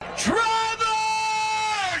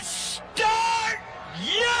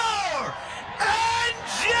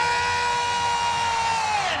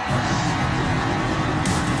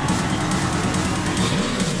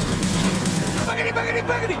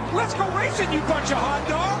Offseason, you bunch of hot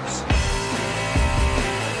dogs!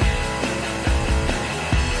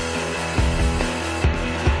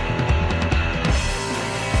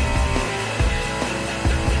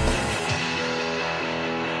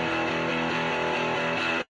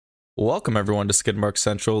 Welcome, everyone, to Skidmark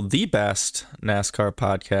Central, the best NASCAR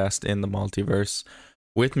podcast in the multiverse.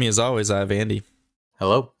 With me, as always, I have Andy.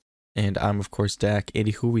 Hello. And I'm, of course, Dak.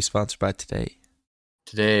 Andy, who are we sponsored by today?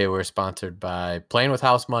 Today, we're sponsored by Playing with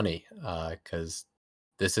House Money, because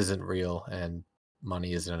this isn't real and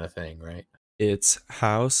money isn't a thing, right? It's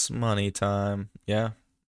house money time. Yeah,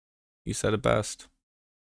 you said it best.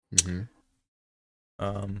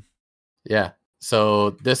 Yeah. So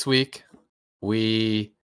this week,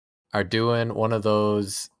 we are doing one of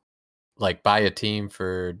those like buy a team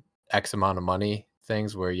for X amount of money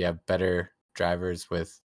things where you have better drivers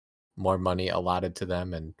with more money allotted to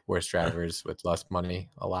them and worse drivers with less money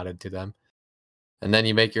allotted to them. And then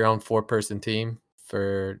you make your own 4-person team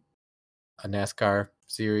for a NASCAR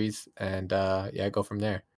series and go from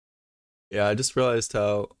there. Yeah, I just realized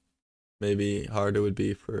how maybe hard it would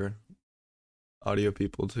be for audio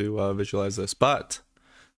people to visualize this, but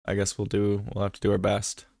I guess we'll have to do our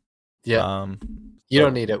best. Yeah. You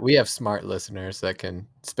don't need it. We have smart listeners that can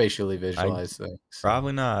spatially visualize things.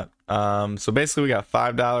 Probably not. So basically we got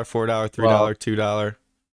 $5, $4, $3, $2,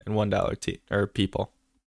 and $1 people.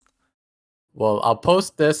 Well, I'll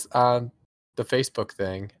post this on the Facebook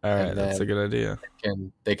thing. All right, that's a good idea.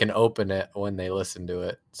 They can open it when they listen to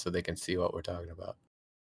it so they can see what we're talking about.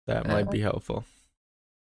 That might be helpful.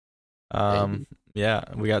 Yeah,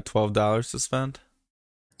 we got $12 to spend.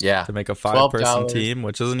 Yeah. To make a 5-person team,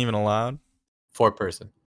 which isn't even allowed. 4-person.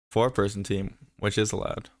 4-person team, which is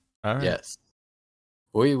allowed. All right. Yes.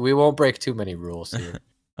 We won't break too many rules here.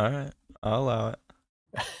 All right. I'll allow it.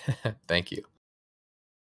 Thank you.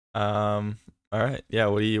 All right. Yeah,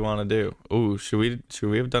 what do you want to do? Ooh, should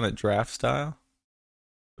we have done it draft style?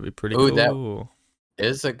 That'd be pretty cool. That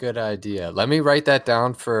is a good idea. Let me write that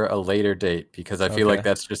down for a later date because I feel like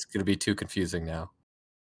that's just going to be too confusing now.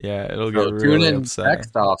 Yeah, it'll get really upsetting.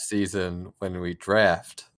 Next off season when we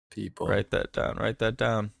draft people. Write that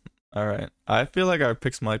down. All right. I feel like our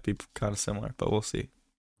picks might be kind of similar, but we'll see.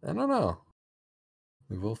 I don't know.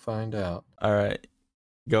 We will find out. All right.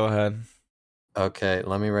 Go ahead. Okay,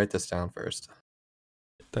 let me write this down first.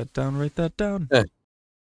 Write that down.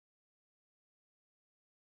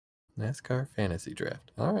 NASCAR fantasy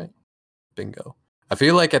draft. All right. Bingo. I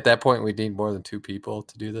feel like at that point we need more than 2 people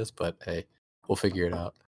to do this, but hey, we'll figure it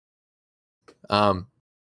out.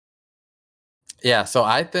 Yeah, so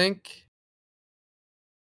I think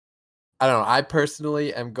I don't know, I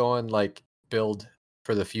personally am going like build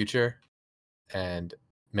for the future and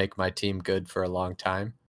make my team good for a long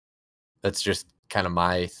time. That's just kind of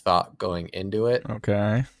my thought going into it.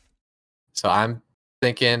 Okay. So I'm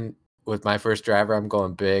thinking with my first driver, I'm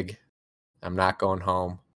going big. I'm not going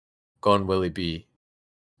home. Going Willie B.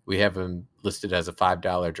 We have him listed as a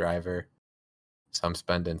 $5 driver. So I'm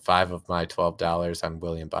spending $5 of my $12 on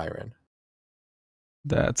William Byron.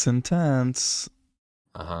 That's intense.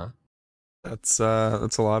 That's a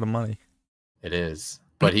lot of money. It is.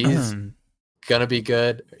 But he's gonna be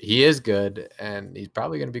good. He is good, and he's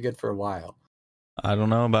probably gonna be good for a while. I don't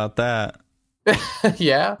know about that.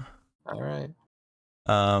 Yeah. All right.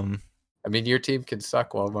 I mean, your team can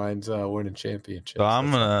suck while mine's winning championships. So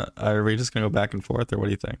are we just gonna go back and forth, or what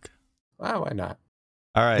do you think? Well, why not?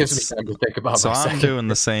 All right. Gives me time to think about. So I'm doing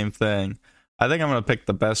the same thing. I think I'm gonna pick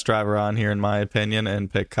the best driver on here, in my opinion,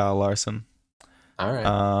 and pick Kyle Larson. All right.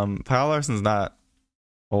 Kyle Larson's not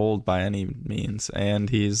old by any means,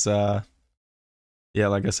 and he's like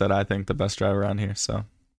I said, I think the best driver on here. So.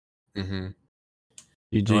 UG.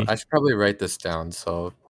 Well, I should probably write this down,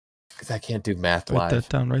 because I can't do math live.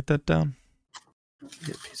 Write that down.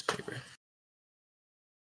 Get a piece of paper.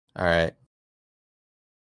 All right.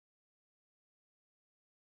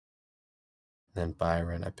 Then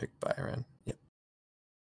Byron. I picked Byron. Yep.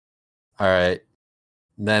 All right.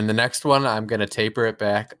 Then the next one, I'm going to taper it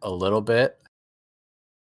back a little bit.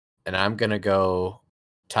 And I'm going to go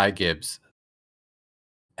Ty Gibbs.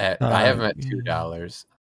 I have him at $2.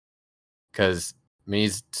 Because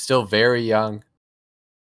he's still very young.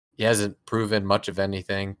 He hasn't proven much of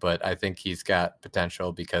anything, but I think he's got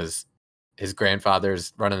potential because his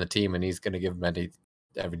grandfather's running the team and he's going to give him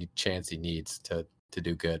every chance he needs to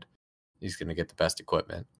do good. He's going to get the best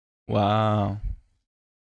equipment. Wow.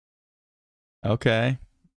 Okay.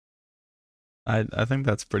 I think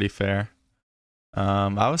that's pretty fair.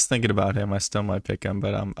 I was thinking about him. I still might pick him,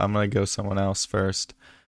 but I'm going to go someone else first.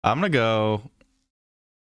 I'm going to go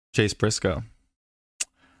Chase Briscoe.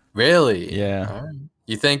 Really? Yeah. All right.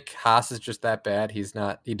 You think Haas is just that bad? He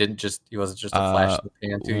wasn't just a flash in the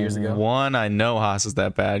pan 2 years ago. One, I know Haas is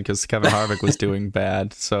that bad because Kevin Harvick was doing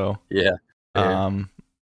bad. So Yeah.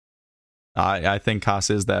 I think Haas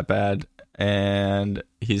is that bad, and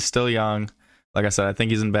he's still young. Like I said, I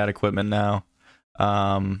think he's in bad equipment now.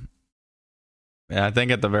 And I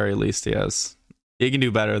think at the very least he can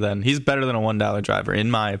do better he's better than a $1 driver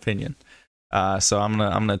in my opinion. So I'm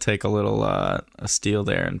gonna take a little a steal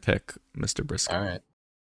there and pick Mr. Briscoe. All right.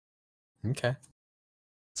 Okay.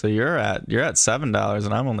 So you're at $7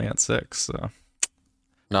 and I'm only at $6. So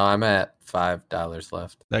no, I'm at $5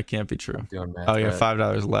 left. That can't be true. I'm doing math Oh, you have right.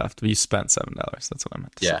 $5 left. But you spent $7. That's what I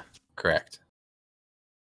meant to say. Yeah, correct.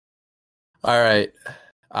 All right.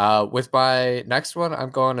 With my next one,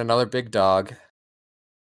 I'm going another big dog.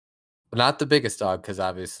 Not the biggest dog, because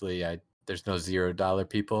obviously there's no $0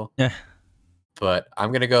 people. Yeah. But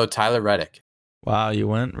I'm gonna go Tyler Reddick. Wow, you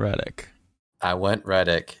went Reddick. I went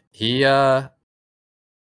Reddick. He outdrove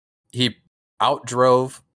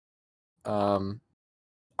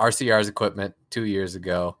RCR's equipment 2 years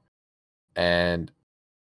ago, and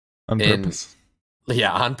On purpose.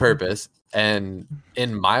 Yeah, on purpose. And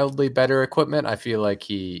in mildly better equipment, I feel like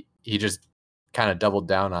he just kind of doubled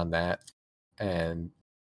down on that, and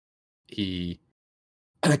he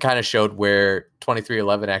kind of showed where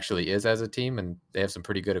 2311 actually is as a team, and they have some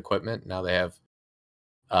pretty good equipment. Now they have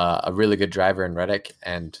a really good driver in Reddick,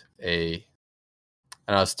 and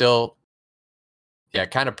still,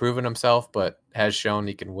 kind of proven himself, but has shown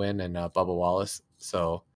he can win, and Bubba Wallace.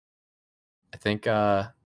 So I think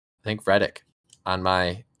Reddick on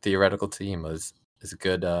my theoretical team is a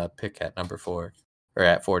good pick at number 4, or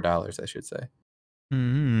at $4, I should say.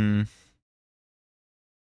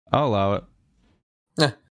 I'll allow it.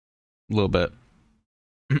 Yeah. A little bit.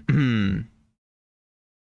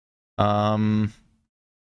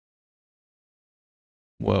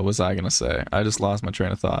 What was I gonna say? I just lost my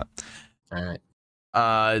train of thought. All right.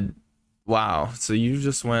 Wow. So you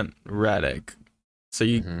just went Reddick. So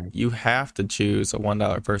you have to choose a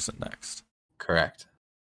 $1 person next. Correct.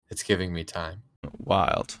 It's giving me time.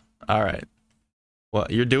 Wild. All right. Well,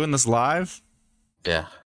 you're doing this live? Yeah.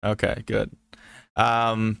 Okay, good.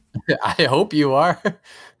 I hope you are.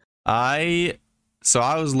 I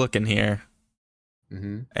was looking here,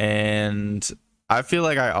 and I feel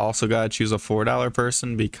like I also gotta choose a $4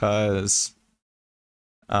 person because,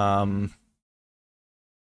 I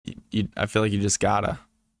feel like you just gotta.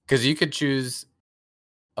 Because you could choose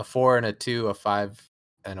a 4 and a 2, a 5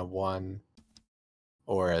 and a 1,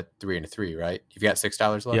 or a 3 and a 3, right? You've got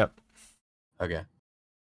 $6 left? Yep. Okay.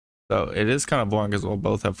 So it is kind of boring because we'll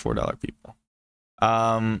both have $4 people.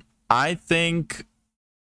 I think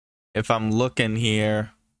if I'm looking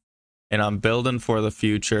here and I'm building for the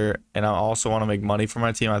future and I also want to make money for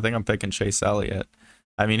my team, I think I'm picking Chase Elliott.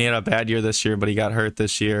 I mean, he had a bad year this year, but he got hurt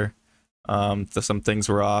this year. Some things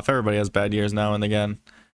were off. Everybody has bad years now and again.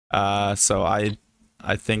 So I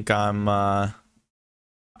think I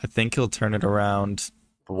think he'll turn it around.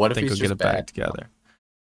 But what if he'll he's get just it bad? back together?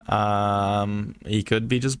 He could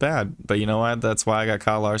be just bad, but you know what? That's why I got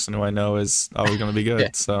Kyle Larson, who I know is always going to be good. Yeah.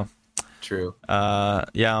 So True. I'm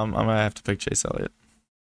gonna have to pick Chase Elliott.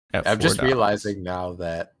 I'm just realizing now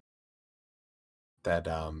that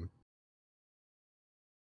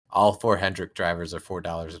all 4 Hendrick drivers are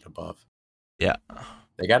 $4 and above. Yeah,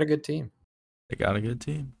 they got a good team.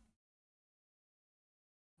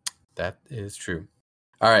 That is true.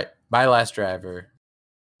 All right, my last driver.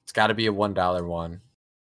 It's got to be a $1 one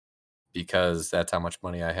because that's how much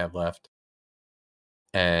money I have left.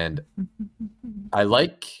 And I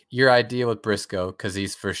like your idea with Briscoe because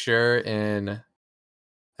he's for sure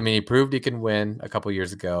he proved he can win a couple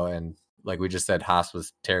years ago, and like we just said, Haas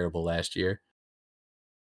was terrible last year.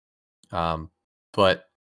 But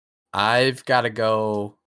I've got to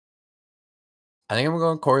go. I think I'm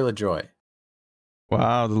going Corey LaJoie.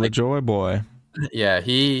 Wow, the LaJoie boy. Yeah,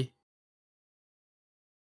 he's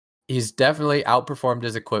definitely outperformed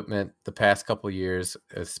his equipment the past couple years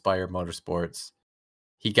at Spire Motorsports.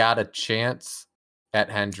 He got a chance at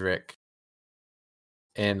Hendrick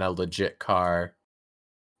in a legit car,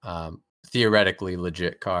 theoretically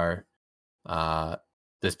legit car,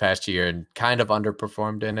 this past year, and kind of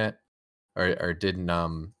underperformed in it, or didn't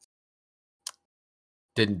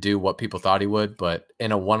do what people thought he would. But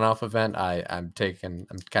in a one-off event, I'm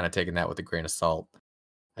kind of taking that with a grain of salt.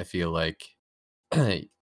 I feel like if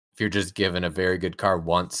you're just given a very good car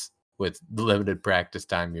once with limited practice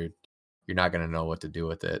time, you're not going to know what to do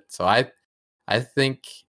with it. So I think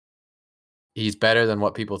he's better than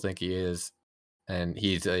what people think he is, and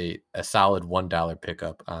he's a solid $1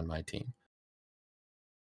 pickup on my team.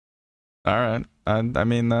 All right. I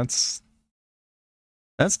mean, that's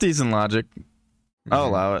decent logic. I'll Mhm.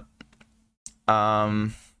 allow it.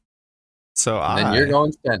 So And then you're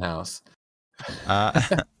going Stenhouse.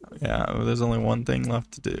 yeah, there's only one thing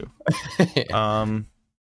left to do. Yeah.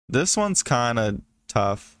 This one's kind of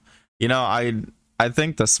tough. I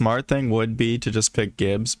think the smart thing would be to just pick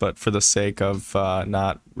Gibbs, but for the sake of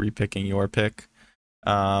not repicking your pick,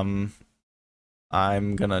 I'm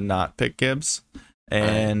gonna not pick Gibbs,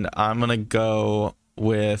 and I'm gonna go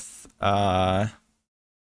with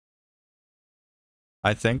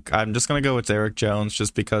I think I'm just gonna go with Eric Jones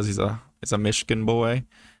just because he's a Michigan boy,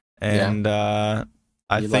 and I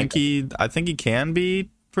think he can be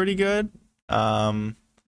pretty good.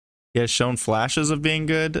 He has shown flashes of being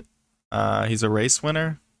good. He's a race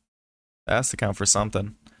winner. That has to count for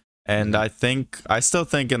something. And I still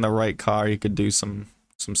think in the right car he could do some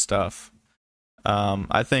stuff.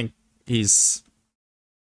 I think he's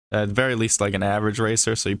at the very least like an average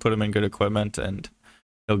racer, so you put him in good equipment and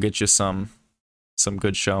he'll get you some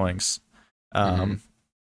good showings.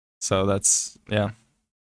 So that's I'm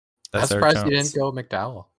Eric surprised Jones. you didn't go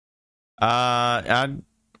McDowell. I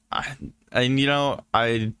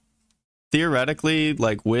theoretically,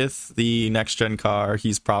 like with the next gen car,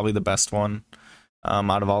 he's probably the best one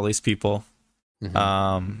out of all these people.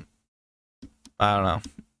 I don't know.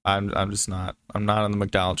 I'm just not. I'm not on the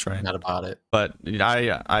McDowell train. Not about it. But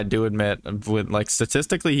I do admit, with like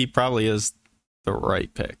statistically, he probably is the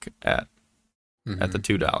right pick at the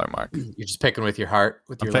 $2 mark. You're just picking with your heart.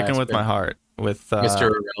 I'm picking with my heart. With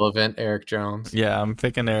Mr. Irrelevant, Eric Jones. Yeah, I'm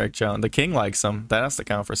picking Eric Jones. The King likes him. That has to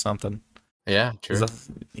count for something. Yeah, true.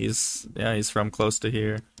 He's from close to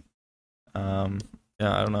here. I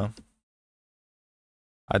don't know.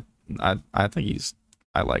 I think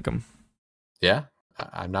I like him. Yeah,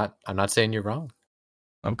 I'm not saying you're wrong.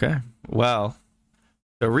 Okay. Well,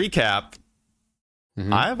 to recap,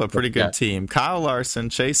 I have a pretty good team. Kyle Larson,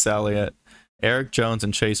 Chase Elliott, Eric Jones,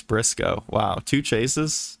 and Chase Briscoe. Wow, 2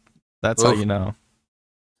 chases. That's how you know.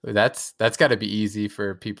 That's got to be easy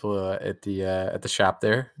for people at the shop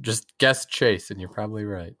there. Just guess Chase, and you're probably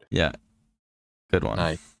right. Yeah, good one.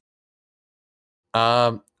 Nice.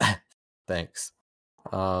 Thanks.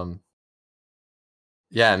 Yeah,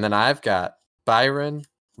 and then I've got Byron,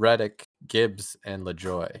 Reddick, Gibbs, and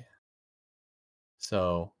LaJoy.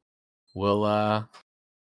 So we'll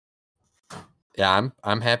yeah,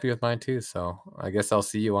 I'm happy with mine too. So I guess I'll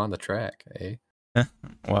see you on the track, eh?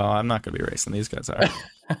 Well, I'm not gonna be racing. These guys are.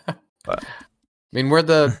 But I mean, we're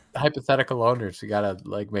the hypothetical owners. We gotta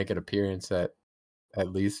like make an appearance at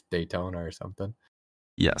least Daytona or something.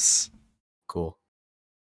 Yes. Cool.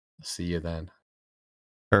 See you then.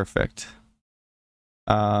 Perfect.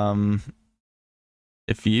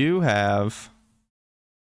 If you have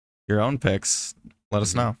your own picks, let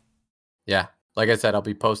us know. Yeah. Like I said, I'll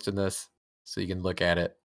be posting this so you can look at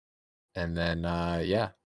it. And then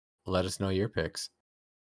let us know your picks.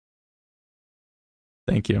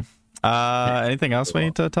 Thank you. Anything else we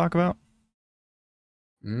need to talk about?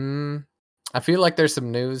 I feel like there's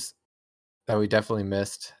some news that we definitely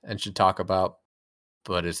missed and should talk about,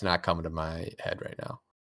 but it's not coming to my head right now.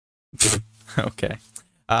 Okay.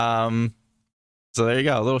 So there you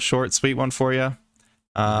go. A little short, sweet one for you.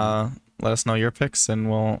 Let us know your picks, and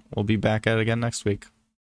we'll be back at it again next week.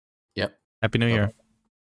 Yep. Happy New Year.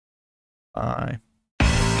 Bye.